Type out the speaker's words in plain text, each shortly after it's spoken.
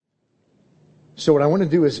So what I want to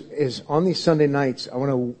do is on these Sunday nights, I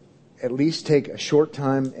want to at least take a short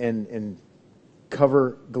time and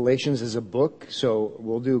cover Galatians as a book. So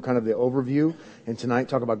we'll do kind of the overview, and tonight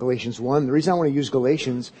talk about Galatians 1. The reason I want to use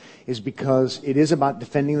Galatians is because it is about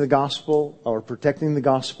defending the gospel or protecting the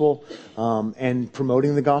gospel and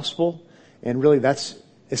promoting the gospel. And really that's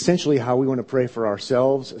essentially how we want to pray for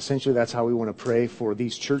ourselves. Essentially that's how we want to pray for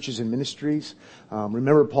these churches and ministries.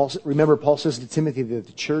 Remember Paul says to Timothy that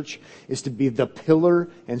the church is to be the pillar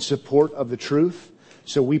and support of the truth.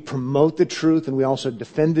 So we promote the truth and we also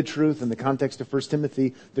defend the truth. In the context of 1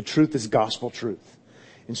 Timothy, the truth is gospel truth.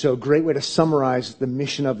 And so a great way to summarize the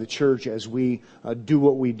mission of the church as we do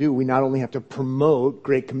what we do, we not only have to promote,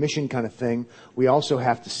 Great Commission kind of thing, we also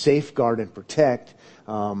have to safeguard and protect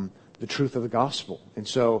the truth of the gospel. And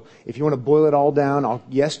so if you want to boil it all down, I'll,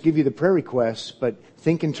 yes, give you the prayer requests, but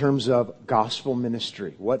think in terms of gospel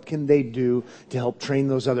ministry. What can they do to help train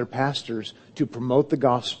those other pastors to promote the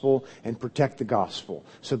gospel and protect the gospel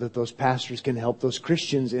so that those pastors can help those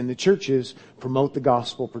Christians in the churches promote the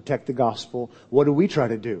gospel, protect the gospel? What do we try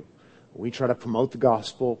to do? We try to promote the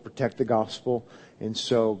gospel, protect the gospel. And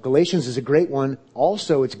so Galatians is a great one.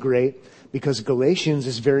 Also, it's great because Galatians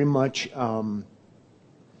is very much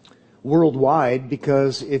worldwide,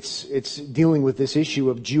 because it's dealing with this issue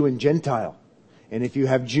of Jew and Gentile. And if you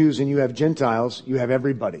have Jews and you have Gentiles, you have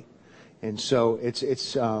everybody. And so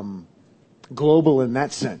it's global in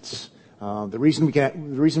that sense. The reason we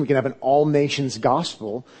can have an all nations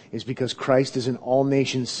gospel is because Christ is an all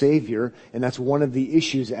nations Savior, and that's one of the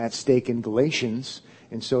issues at stake in Galatians.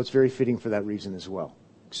 And so it's very fitting for that reason as well.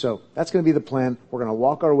 So that's going to be the plan. We're going to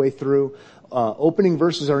walk our way through. Opening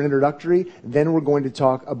verses are introductory. Then we're going to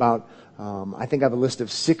talk about, I think I have a list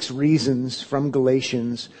of 6 reasons from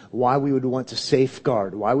Galatians why we would want to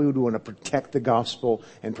safeguard, why we would want to protect the gospel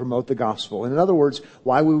and promote the gospel. And in other words,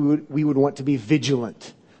 why we would want to be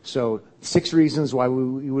vigilant. So 6 reasons why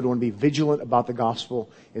we would want to be vigilant about the gospel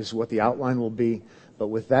is what the outline will be. But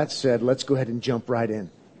with that said, let's go ahead and jump right in.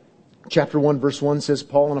 Chapter 1, verse 1 says,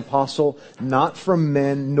 Paul, an apostle, not from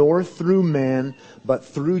men, nor through man, but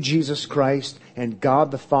through Jesus Christ and God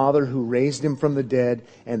the Father who raised him from the dead,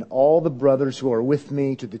 and all the brothers who are with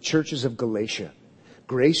me, to the churches of Galatia.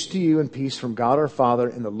 Grace to you and peace from God our Father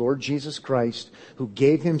and the Lord Jesus Christ, who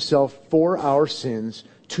gave himself for our sins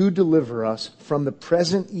to deliver us from the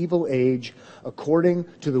present evil age, according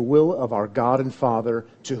to the will of our God and Father,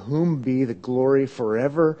 to whom be the glory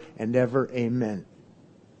forever and ever. Amen.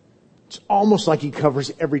 It's almost like he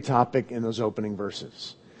covers every topic in those opening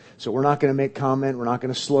verses. So we're not going to make comment. We're not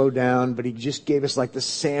going to slow down, but he just gave us like the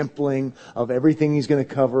sampling of everything he's going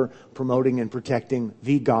to cover, promoting and protecting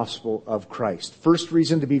the gospel of Christ. First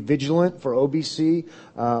reason to be vigilant for OBC,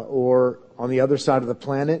 or on the other side of the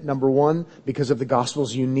planet. Number 1, because of the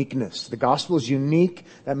gospel's uniqueness. The gospel is unique.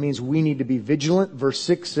 That means we need to be vigilant. Verse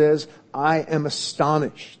 6 says, I am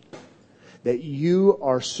astonished that you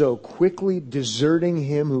are so quickly deserting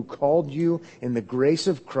him who called you in the grace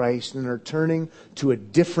of Christ and are turning to a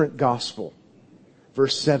different gospel.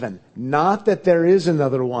 Verse 7, not that there is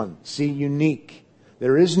another one. See, unique.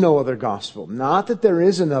 There is no other gospel. Not that there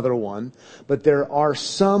is another one, but there are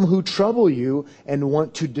some who trouble you and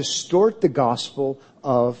want to distort the gospel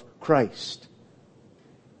of Christ.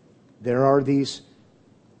 There are these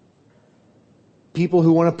people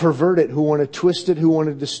who want to pervert it, who want to twist it, who want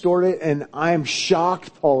to distort it. And I am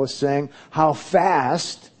shocked, Paul is saying, how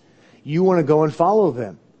fast you want to go and follow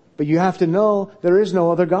them. But you have to know there is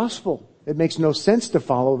no other gospel. It makes no sense to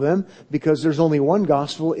follow them because there's only one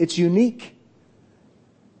gospel. It's unique.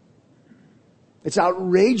 It's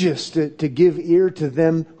outrageous to give ear to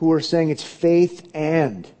them who are saying it's faith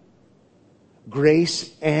and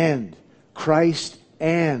grace and Christ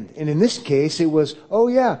and in this case it was, oh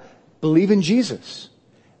yeah, believe in Jesus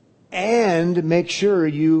and make sure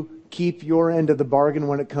you keep your end of the bargain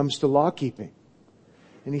when it comes to law keeping.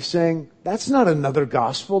 And he's saying, that's not another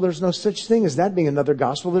gospel. There's no such thing as that being another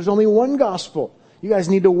gospel. There's only one gospel. You guys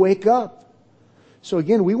need to wake up. So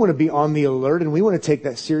again, we want to be on the alert and we want to take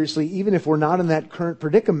that seriously, even if we're not in that current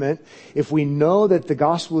predicament. If we know that the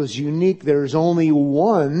gospel is unique, there's only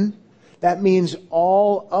one. That means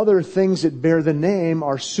all other things that bear the name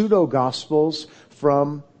are pseudo-gospels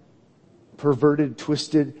from perverted,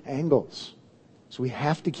 twisted angles. So we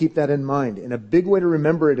have to keep that in mind. And a big way to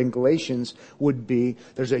remember it in Galatians would be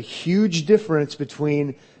there's a huge difference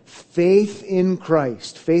between faith in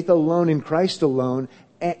Christ, faith alone in Christ alone,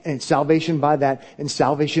 and salvation by that, and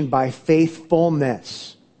salvation by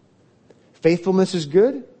faithfulness. Faithfulness is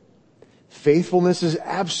good. Faithfulness is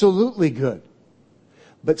absolutely good.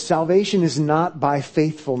 But salvation is not by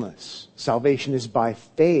faithfulness. Salvation is by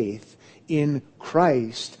faith in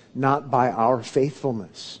Christ, not by our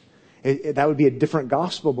faithfulness. That would be a different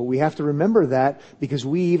gospel, but we have to remember that because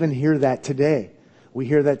we even hear that today. We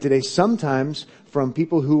hear that today sometimes from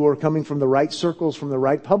people who are coming from the right circles, from the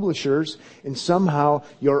right publishers, and somehow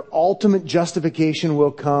your ultimate justification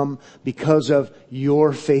will come because of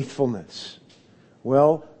your faithfulness.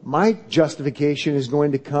 Well, my justification is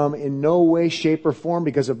going to come in no way, shape, or form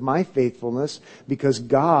because of my faithfulness, because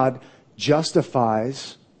God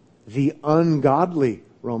justifies the ungodly,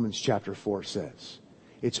 Romans chapter 4 says.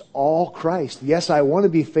 It's all Christ. Yes, I want to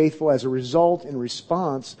be faithful as a result in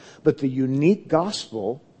response, but the unique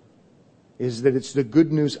gospel is that it's the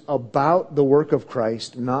good news about the work of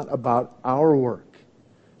Christ, not about our work.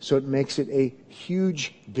 So it makes it a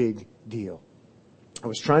huge, big deal. I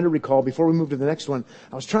was trying to recall, before we move to the next one,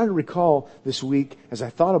 I was trying to recall this week, as I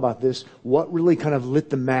thought about this, what really kind of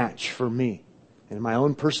lit the match for me. In my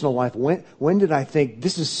own personal life, when did I think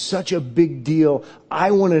this is such a big deal?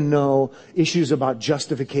 I want to know issues about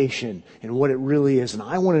justification and what it really is. And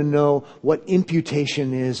I want to know what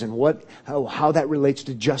imputation is and how that relates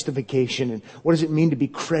to justification and what does it mean to be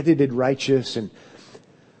credited righteous. And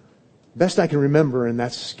best I can remember, and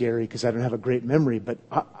that's scary because I don't have a great memory, but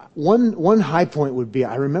one high point would be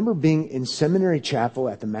I remember being in seminary chapel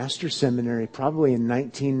at the Master's Seminary probably in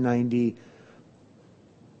 1990.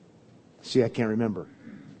 See, I can't remember.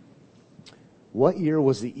 What year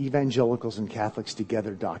was the Evangelicals and Catholics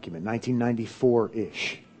Together document?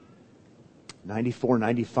 1994-ish. 94,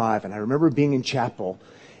 95. And I remember being in chapel,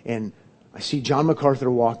 and I see John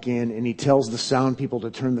MacArthur walk in, and he tells the sound people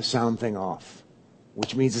to turn the sound thing off,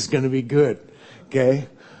 which means it's going to be good. Okay?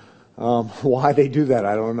 Why they do that,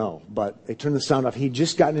 I don't know. But they turn the sound off. He'd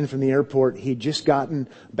just gotten in from the airport. He'd just gotten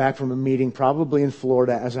back from a meeting, probably in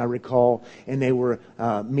Florida, as I recall. And they were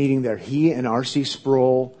meeting there. He and R.C.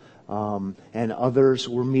 Sproul and others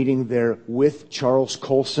were meeting there with Charles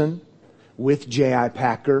Colson, with J.I.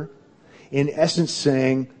 Packer. In essence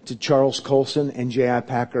saying to Charles Colson and J.I.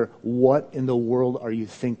 Packer, what in the world are you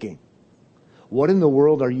thinking? What in the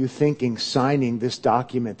world are you thinking signing this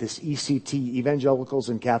document, this ECT, Evangelicals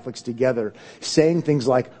and Catholics Together, saying things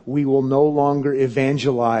like, we will no longer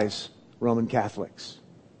evangelize Roman Catholics?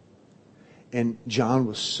 And John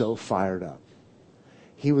was so fired up.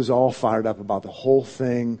 He was all fired up about the whole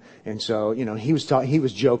thing. And so, he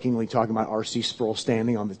was jokingly talking about R.C. Sproul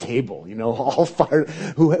standing on the table, all fired,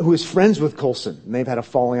 who is friends with Colson. And they've had a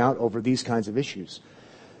falling out over these kinds of issues.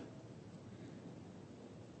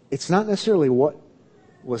 It's not necessarily what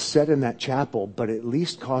was said in that chapel, but at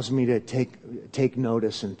least caused me to take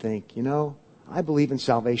notice and think, I believe in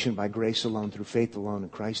salvation by grace alone, through faith alone,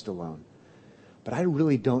 and Christ alone. But I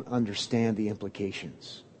really don't understand the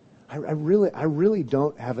implications. I really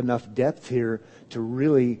don't have enough depth here to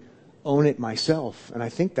really own it myself. And I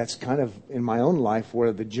think that's kind of in my own life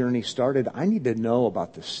where the journey started. I need to know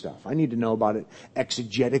about this stuff. I need to know about it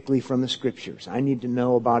exegetically from the scriptures. I need to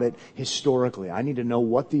know about it historically. I need to know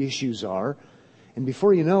what the issues are. And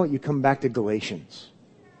before you know it, you come back to Galatians,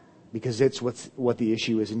 because it's what the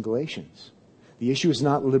issue is in Galatians. The issue is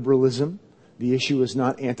not liberalism. The issue is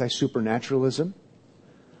not anti-supernaturalism.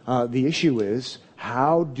 The issue is,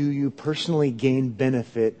 how do you personally gain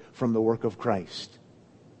benefit from the work of Christ?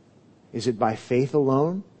 Is it by faith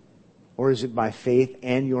alone, or is it by faith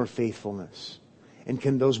and your faithfulness? And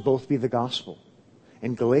can those both be the gospel?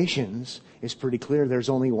 And Galatians is pretty clear. There's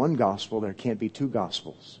only one gospel. There can't be two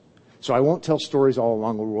gospels. So I won't tell stories all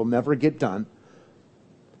along where we'll never get done.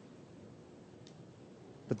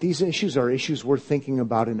 But these issues are issues worth thinking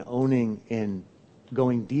about and owning and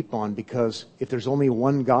going deep on, because if there's only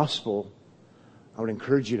one gospel, I would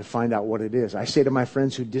encourage you to find out what it is. I say to my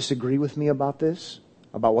friends who disagree with me about this,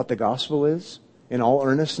 about what the gospel is, in all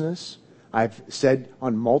earnestness, I've said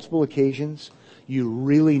on multiple occasions, you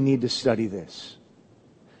really need to study this.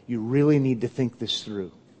 You really need to think this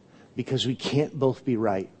through, because we can't both be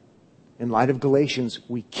right. In light of Galatians,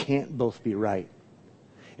 we can't both be right.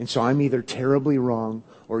 And so I'm either terribly wrong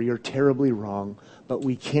or you're terribly wrong, but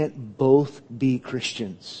we can't both be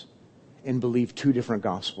Christians and believe two different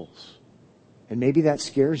gospels. And maybe that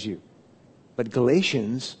scares you, but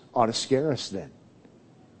Galatians ought to scare us then.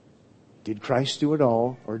 Did Christ do it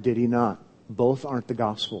all, or did he not? Both aren't the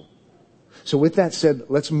gospel. So with that said,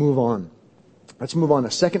 let's move on. Let's move on.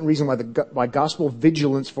 A second reason why gospel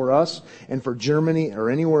vigilance for us and for Germany or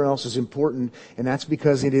anywhere else is important, and that's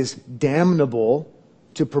because it is damnable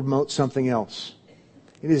to promote something else.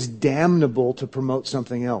 It is damnable to promote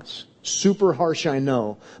something else. Super harsh, I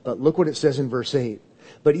know, but look what it says in verse 8.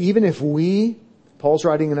 But even if we, Paul's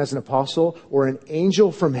writing as an apostle, or an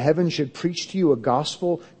angel from heaven should preach to you a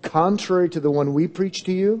gospel contrary to the one we preach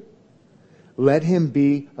to you, let him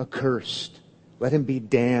be accursed. Let him be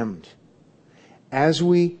damned. As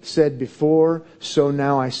we said before, so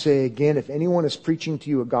now I say again, if anyone is preaching to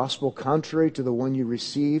you a gospel contrary to the one you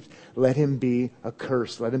received, let him be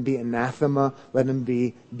accursed. Let him be anathema. Let him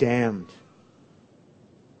be damned.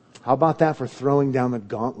 How about that for throwing down the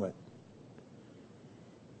gauntlet?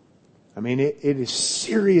 I mean, it is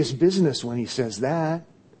serious business when he says that.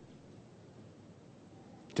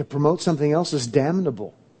 To promote something else is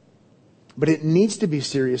damnable. But it needs to be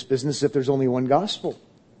serious business if there's only one gospel.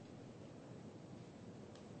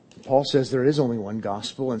 Paul says there is only one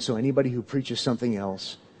gospel, and so anybody who preaches something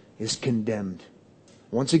else is condemned.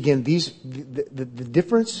 Once again, the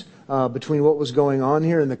difference between what was going on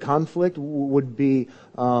here and the conflict would be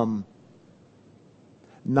not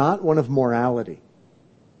one of morality,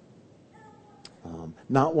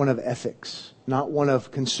 not one of ethics, not one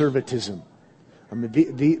of conservatism.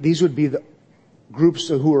 These would be the groups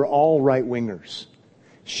who are all right-wingers,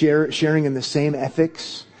 sharing in the same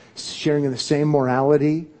ethics, sharing in the same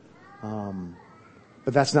morality.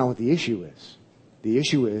 But that's not what the issue is. The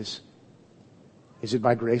issue is it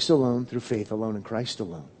by grace alone, through faith alone, in Christ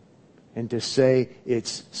alone? And to say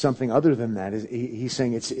it's something other than that, he's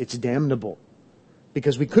saying it's damnable.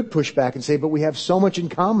 Because we could push back and say, but we have so much in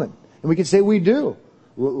common. And we could say we do.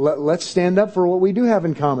 Let's stand up for what we do have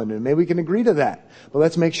in common, and maybe we can agree to that. But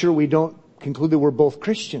let's make sure we don't conclude that we're both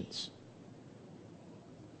Christians.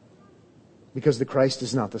 Because the Christ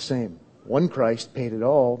is not the same. One Christ paid it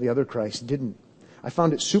all, the other Christ didn't. I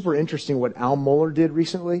found it super interesting what Al Mohler did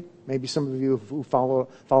recently. Maybe some of you who follow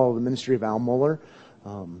the ministry of Al Mohler.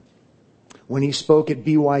 When he spoke at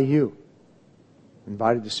BYU,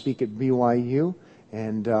 invited to speak at BYU,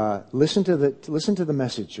 and listen to the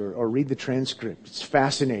message or read the transcript. It's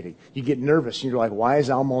fascinating. You get nervous and you're like, why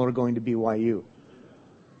is Al Mohler going to BYU?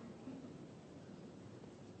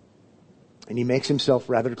 And he makes himself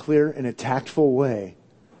rather clear in a tactful way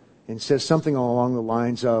and says something along the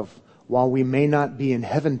lines of, while we may not be in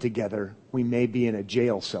heaven together, we may be in a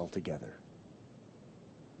jail cell together.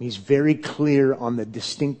 He's very clear on the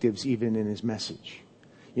distinctives even in his message.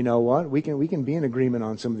 You know what? We can be in agreement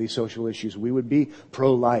on some of these social issues. We would be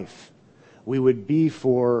pro-life. We would be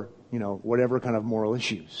for, whatever kind of moral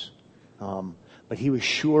issues. But he was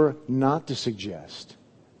sure not to suggest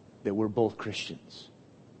that we're both Christians.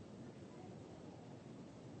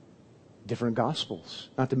 Different gospels,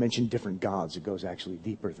 not to mention different gods. It goes actually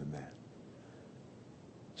deeper than that.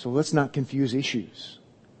 So let's not confuse issues.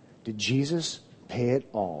 Did Jesus pay it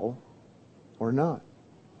all or not?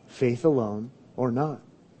 Faith alone or not?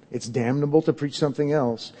 It's damnable to preach something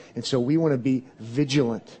else. And so we want to be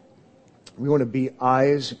vigilant. We want to be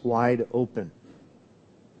eyes wide open.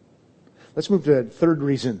 Let's move to the third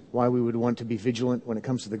reason why we would want to be vigilant when it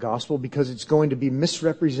comes to the gospel, because it's going to be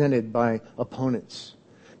misrepresented by opponents.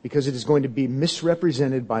 Because it is going to be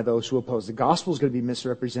misrepresented by those who oppose. The gospel is going to be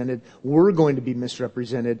misrepresented. We're going to be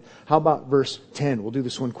misrepresented. How about verse 10? We'll do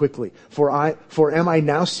this one quickly. For am I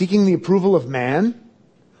now seeking the approval of man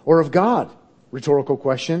or of God? Rhetorical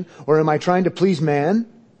question. Or am I trying to please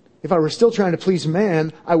man? If I were still trying to please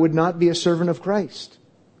man, I would not be a servant of Christ.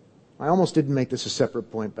 I almost didn't make this a separate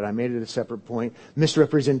point, but I made it a separate point.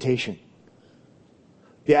 Misrepresentation.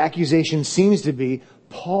 The accusation seems to be,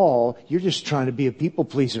 Paul, you're just trying to be a people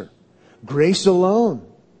pleaser. Grace alone.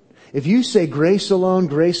 If you say grace alone,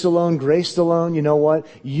 grace alone, grace alone, you know what?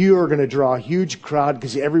 You're going to draw a huge crowd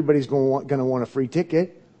because everybody's going to want a free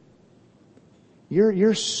ticket.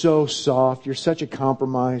 You're so soft. You're such a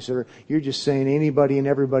compromiser. You're just saying anybody and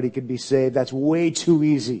everybody could be saved. That's way too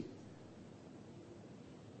easy.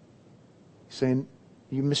 Saying,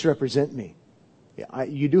 you misrepresent me.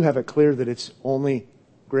 You do have it clear that it's only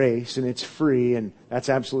grace and it's free, and that's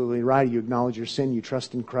absolutely right. You acknowledge your sin, you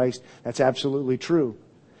trust in Christ. That's absolutely true.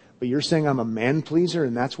 But you're saying I'm a man pleaser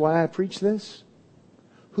and that's why I preach this?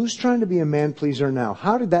 Who's trying to be a man pleaser now?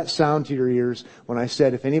 How did that sound to your ears when I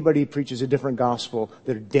said if anybody preaches a different gospel,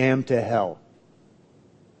 they're damned to hell?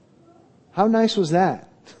 How nice was that?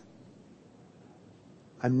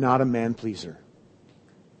 I'm not a man pleaser.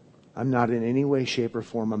 I'm not in any way, shape, or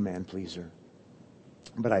form a man pleaser.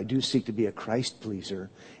 But I do seek to be a Christ pleaser.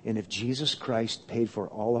 And if Jesus Christ paid for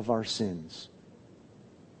all of our sins,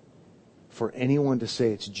 for anyone to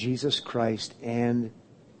say it's Jesus Christ and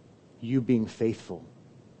you being faithful,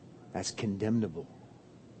 that's condemnable.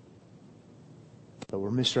 But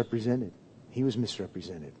we're misrepresented. He was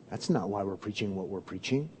misrepresented. That's not why we're preaching what we're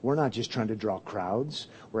preaching. We're not just trying to draw crowds.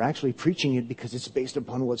 We're actually preaching it because it's based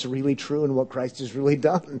upon what's really true and what Christ has really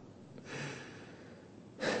done.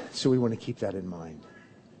 So we want to keep that in mind.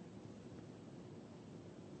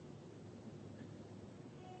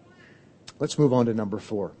 Let's move on to number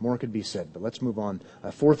 4. More could be said, but let's move on.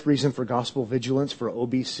 A fourth reason for gospel vigilance for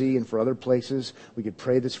OBC and for other places. We could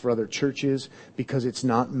pray this for other churches because it's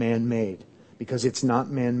not man-made. Because it's not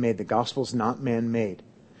man-made. The gospel's not man-made.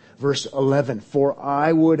 Verse 11, for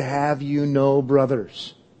I would have you know,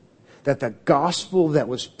 brothers, that the gospel that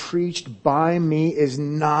was preached by me is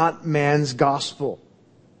not man's gospel.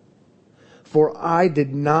 For I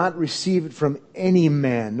did not receive it from any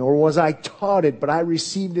man, nor was I taught it, but I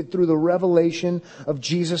received it through the revelation of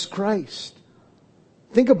Jesus Christ.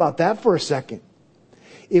 Think about that for a second.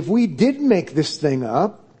 If we did make this thing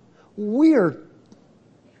up, we are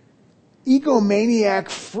egomaniac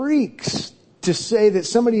freaks to say that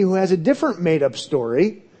somebody who has a different made-up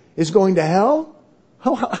story is going to hell.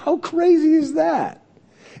 How crazy is that?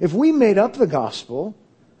 If we made up the gospel,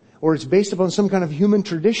 or it's based upon some kind of human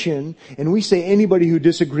tradition, and we say anybody who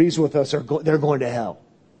disagrees with us, they're going to hell.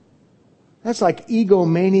 That's like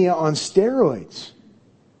egomania on steroids.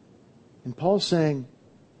 And Paul's saying,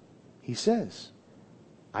 he says,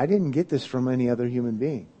 I didn't get this from any other human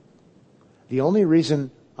being. The only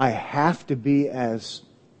reason I have to be as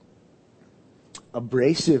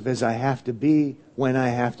abrasive as I have to be when I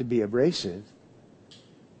have to be abrasive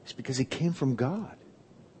is because it came from God.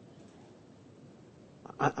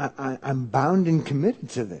 I'm bound and committed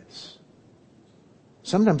to this.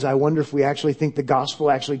 Sometimes I wonder if we actually think the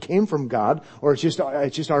gospel actually came from God, or it's just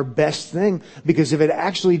our best thing. Because if it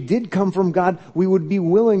actually did come from God, we would be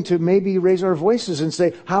willing to maybe raise our voices and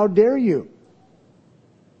say, how dare you?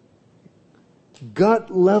 Gut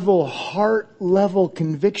level, heart level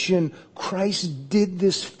conviction, Christ did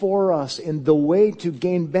this for us, and the way to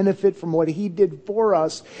gain benefit from what He did for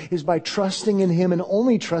us is by trusting in Him and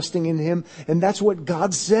only trusting in Him, and that's what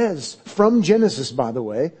God says from Genesis, by the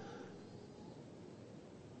way.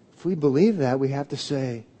 If we believe that, we have to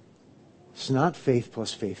say, it's not faith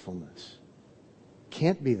plus faithfulness.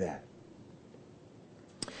 Can't be that.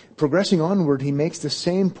 Progressing onward, he makes the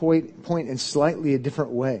same point in slightly a different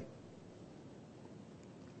way.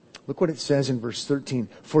 Look what it says in verse 13.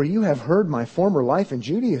 For you have heard my former life in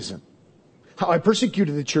Judaism, how I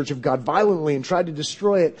persecuted the church of God violently and tried to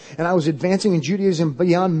destroy it. And I was advancing in Judaism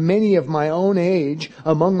beyond many of my own age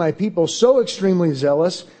among my people. So extremely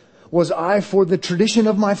zealous was I for the tradition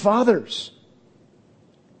of my fathers.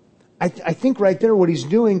 I think right there what he's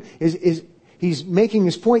doing is he's making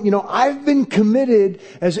his point. You know, I've been committed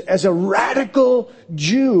as a radical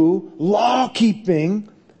Jew, law-keeping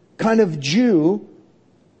kind of Jew,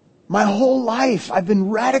 my whole life. I've been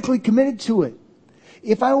radically committed to it.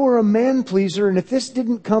 If I were a man pleaser, and if this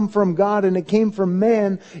didn't come from God and it came from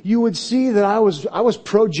man, you would see that I was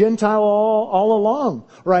pro-Gentile all along.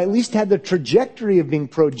 Or I at least had the trajectory of being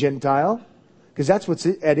pro-Gentile. Because that's what's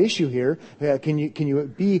at issue here. Can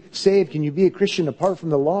you be saved? Can you be a Christian apart from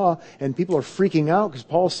the law? And people are freaking out because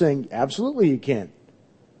Paul's saying, absolutely you can.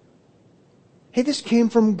 Hey, this came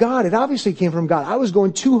from God. It obviously came from God. I was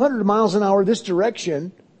going 200 miles an hour this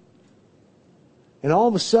direction. And all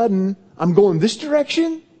of a sudden, I'm going this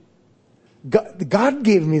direction? God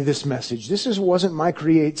gave me this message. Wasn't my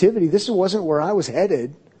creativity. This wasn't where I was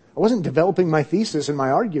headed. I wasn't developing my thesis and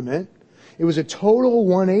my argument. It was a total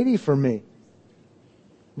 180 for me.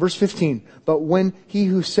 Verse 15, but when He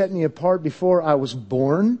who set me apart before I was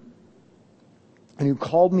born and who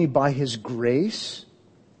called me by His grace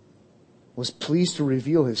was pleased to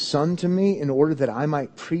reveal His Son to me in order that I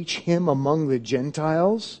might preach Him among the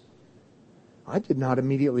Gentiles, I did not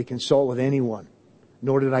immediately consult with anyone,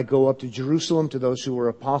 nor did I go up to Jerusalem to those who were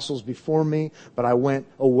apostles before me, but I went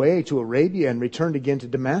away to Arabia and returned again to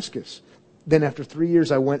Damascus. Then after 3 years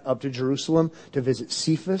I went up to Jerusalem to visit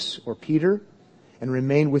Cephas or Peter and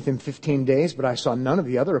remained with him 15 days, but I saw none of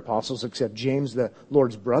the other apostles except James, the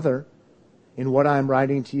Lord's brother. In what I am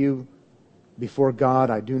writing to you before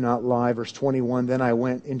God, I do not lie. Verse 21, then I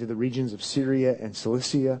went into the regions of Syria and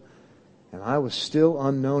Cilicia, and I was still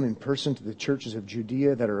unknown in person to the churches of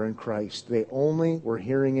Judea that are in Christ. They only were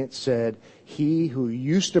hearing it said, He who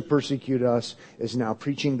used to persecute us is now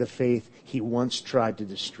preaching the faith he once tried to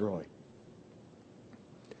destroy.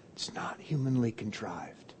 It's not humanly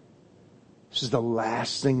contrived. This is the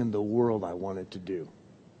last thing in the world I wanted to do.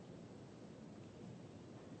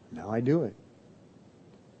 Now I do it.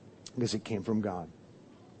 Because it came from God.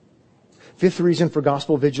 Fifth reason for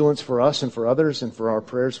gospel vigilance for us and for others and for our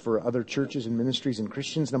prayers for other churches and ministries and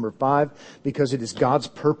Christians. Number 5, because it is God's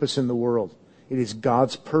purpose in the world. It is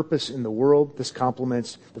God's purpose in the world. This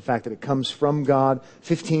complements the fact that it comes from God.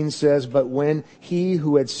 15 says, but when He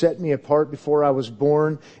who had set me apart before I was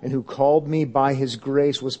born and who called me by His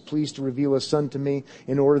grace was pleased to reveal His Son to me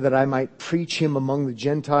in order that I might preach Him among the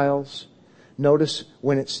Gentiles. Notice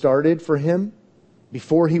when it started for him,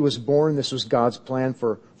 before he was born, this was God's plan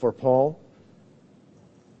for Paul,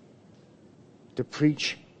 to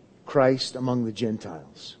preach Christ among the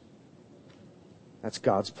Gentiles. That's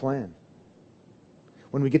God's plan.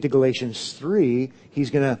 When we get to Galatians 3, he's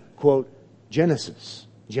going to quote Genesis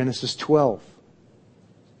 12.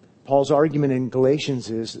 Paul's argument in Galatians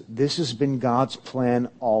is this has been God's plan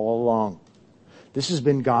all along. This has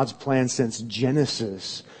been God's plan since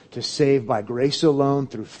Genesis, to save by grace alone,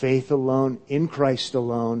 through faith alone, in Christ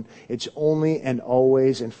alone. It's only and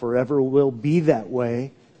always and forever will be that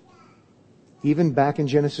way. Even back in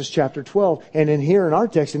Genesis chapter 12. And in here in our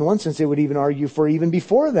text, in one sense, they would even argue for even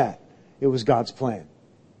before that, it was God's plan.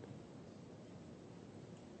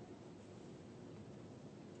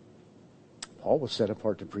 Paul was set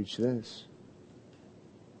apart to preach this.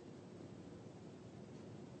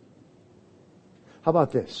 How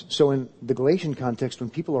about this? So in the Galatian context,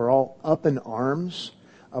 when people are all up in arms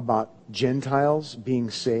about Gentiles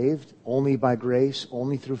being saved only by grace,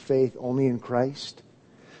 only through faith, only in Christ,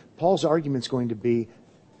 Paul's argument is going to be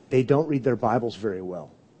they don't read their Bibles very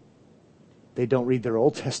well. They don't read their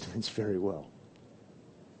Old Testaments very well.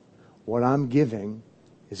 What I'm giving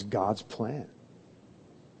is God's plan.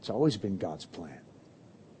 It's always been God's plan.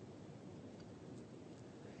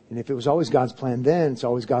 And if it was always God's plan then, it's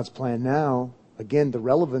always God's plan now. Again, the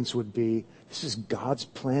relevance would be, this is God's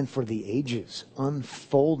plan for the ages,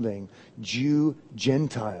 unfolding, Jew,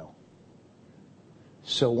 Gentile.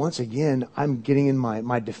 So once again, I'm getting in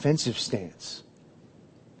my defensive stance.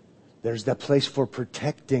 There's that place for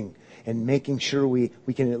protecting and making sure we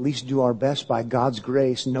can at least do our best by God's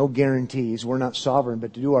grace. No guarantees. We're not sovereign,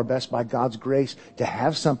 but to do our best by God's grace to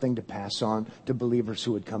have something to pass on to believers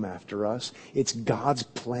who would come after us. It's God's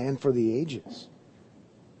plan for the ages.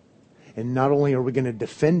 And not only are we going to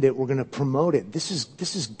defend it, we're going to promote it. This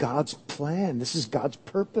is God's plan. This is God's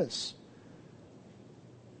purpose.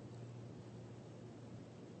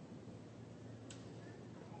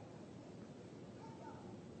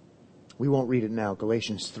 We won't read it now.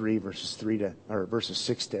 Galatians 3 verses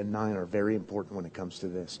 6 to 9 are very important when it comes to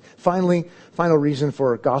this. Finally, final reason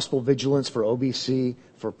for gospel vigilance, for OBC,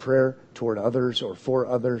 for prayer toward others or for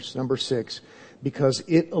others. Number 6, because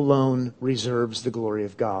it alone reserves the glory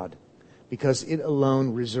of God. Because it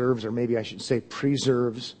alone reserves, or maybe I should say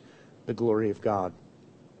preserves, the glory of God.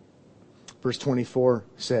 Verse 24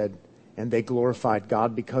 said, and they glorified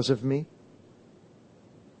God because of me.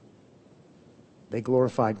 They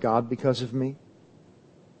glorified God because of me.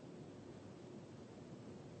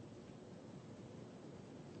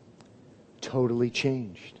 Totally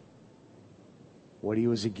changed. What he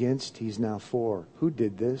was against, he's now for. Who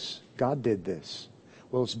did this? God did this.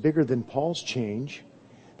 Well, it's bigger than Paul's change.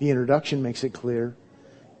 The introduction makes it clear.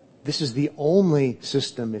 This is the only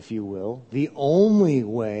system, if you will. The only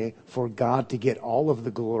way for God to get all of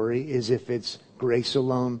the glory is if it's grace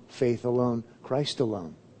alone, faith alone, Christ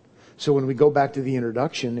alone. So when we go back to the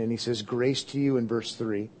introduction and he says, grace to you in verse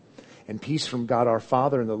 3, and peace from God our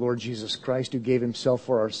Father and the Lord Jesus Christ, who gave himself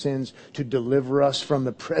for our sins to deliver us from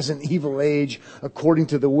the present evil age, according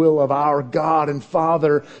to the will of our God and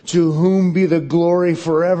Father, to whom be the glory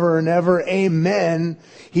forever and ever. Amen.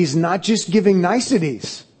 He's not just giving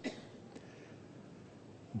niceties.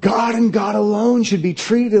 God and God alone should be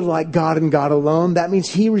treated like God and God alone. That means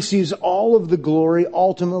he receives all of the glory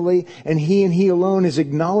ultimately, and he alone is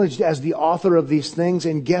acknowledged as the author of these things.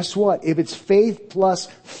 And guess what? If it's faith plus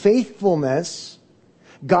faithfulness,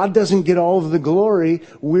 God doesn't get all of the glory.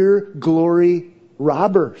 We're glory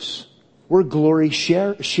robbers. We're glory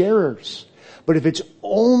sharers. But if it's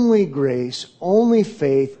only grace, only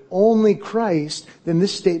faith, only Christ, then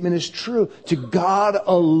this statement is true. To God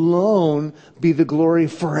alone be the glory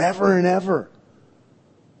forever and ever.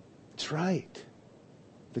 It's right.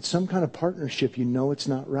 If it's some kind of partnership, you know it's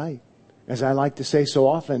not right. As I like to say so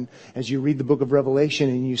often, as you read the book of Revelation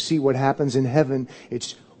and you see what happens in heaven,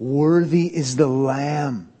 it's worthy is the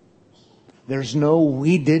Lamb. There's no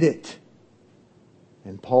we did it.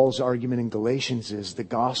 And Paul's argument in Galatians is the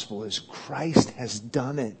gospel is Christ has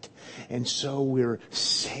done it. And so we're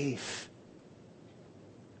safe.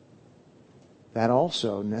 That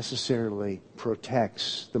also necessarily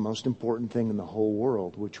protects the most important thing in the whole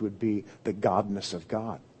world, which would be the godness of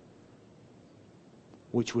God,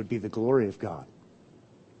 which would be the glory of God.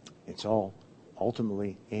 It's all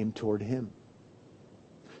ultimately aimed toward him.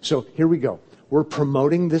 So here we go. We're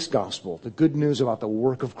promoting this gospel, the good news about the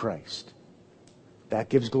work of Christ. That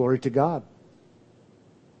gives glory to God.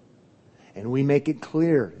 And we make it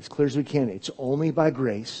clear as we can. It's only by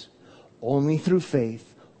grace, only through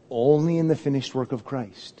faith, only in the finished work of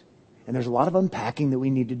Christ. And there's a lot of unpacking that we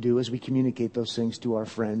need to do as we communicate those things to our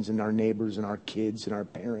friends and our neighbors and our kids and our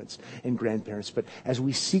parents and grandparents. But as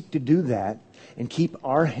we seek to do that and keep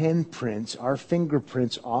our handprints, our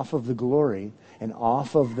fingerprints off of the glory and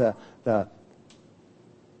off of the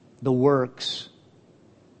works,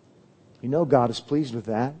 you know God is pleased with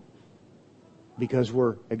that because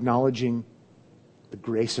we're acknowledging the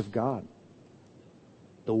grace of God,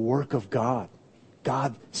 the work of God.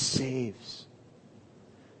 God saves.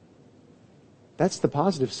 That's the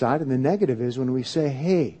positive side. And the negative is when we say,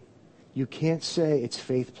 hey, you can't say it's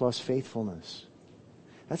faith plus faithfulness.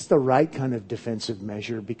 That's the right kind of defensive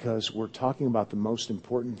measure because we're talking about the most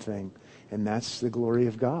important thing, and that's the glory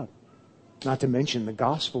of God. Not to mention the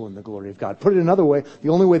gospel and the glory of God. Put it another way, the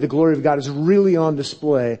only way the glory of God is really on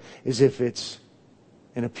display is if it's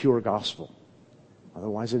in a pure gospel.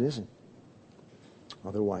 Otherwise it isn't.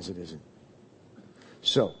 Otherwise it isn't.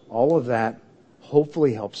 So, all of that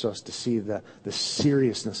hopefully helps us to see the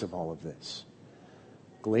seriousness of all of this.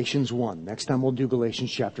 Galatians 1. Next time we'll do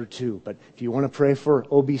Galatians chapter 2. But if you want to pray for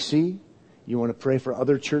OBC, you want to pray for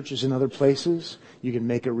other churches in other places, you can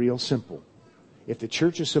make it real simple. If the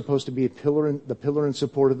church is supposed to be the pillar and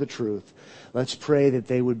support of the truth, let's pray that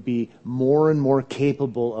they would be more and more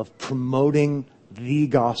capable of promoting the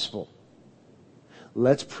gospel.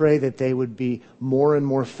 Let's pray that they would be more and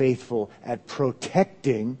more faithful at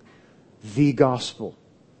protecting the gospel.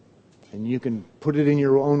 And you can put it in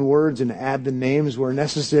your own words and add the names where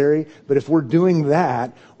necessary. But if we're doing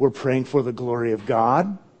that, we're praying for the glory of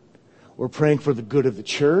God. We're praying for the good of the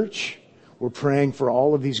church. We're praying for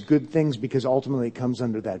all of these good things because ultimately it comes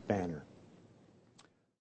under that banner.